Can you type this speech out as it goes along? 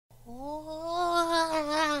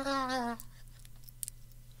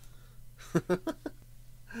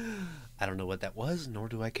I don't know what that was, nor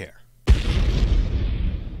do I care.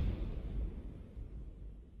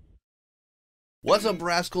 What's up,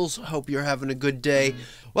 rascals? Hope you're having a good day.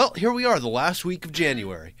 Well, here we are, the last week of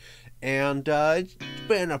January. And it's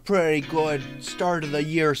been a pretty good start of the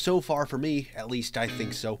year so far for me. At least I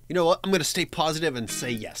think so. You know what? I'm going to stay positive and say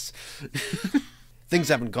yes. Things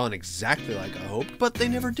haven't gone exactly like I hoped, but they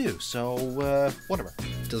never do, so whatever.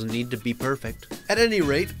 Doesn't need to be perfect. At any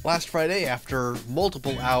rate, last Friday, after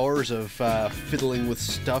multiple hours of fiddling with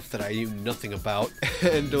stuff that I knew nothing about,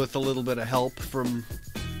 and with a little bit of help from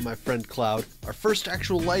my friend Cloud, our first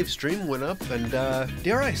actual live stream went up, and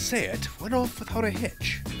dare I say it, went off without a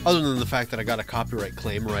hitch. Other than the fact that I got a copyright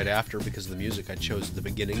claim right after because of the music I chose at the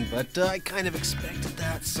beginning, but I kind of expected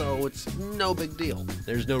that, so it's no big deal.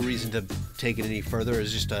 There's no reason to take it any further.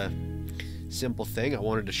 It's just a simple thing. I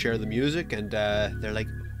wanted to share the music, and they're like,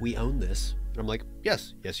 "We own this." And I'm like,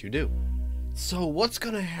 yes you do. So what's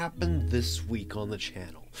gonna happen this week on the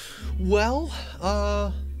channel? Well,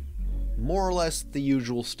 more or less the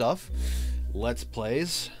usual stuff. Let's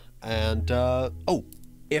plays, and oh,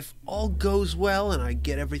 if all goes well and I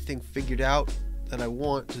get everything figured out that I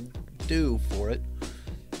want to do for it,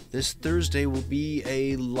 this Thursday will be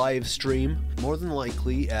a live stream, more than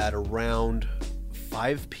likely at around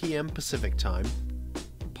 5 p.m. Pacific time.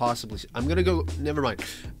 Possibly, I'm gonna go, never mind,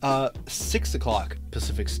 6 o'clock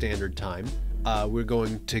Pacific Standard Time. We're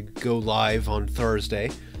going to go live on Thursday,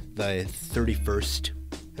 the 31st.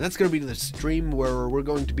 And that's going to be the stream where we're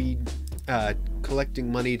going to be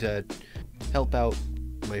collecting money to help out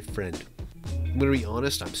my friend. I'm going to be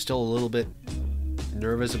honest, I'm still a little bit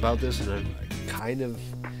nervous about this, and I'm kind of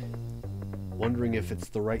wondering if it's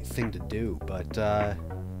the right thing to do, but I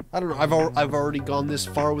don't know. I've already gone this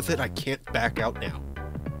far with it. I can't back out now.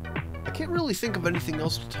 I can't really think of anything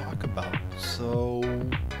else to talk about, so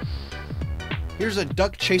here's a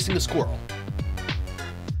duck chasing a squirrel.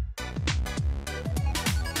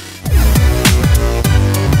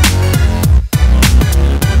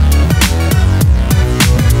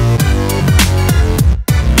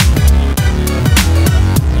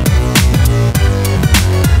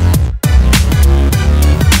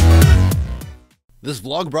 This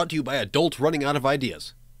vlog brought to you by Adult Running Out of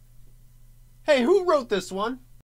Ideas. Hey, who wrote this one?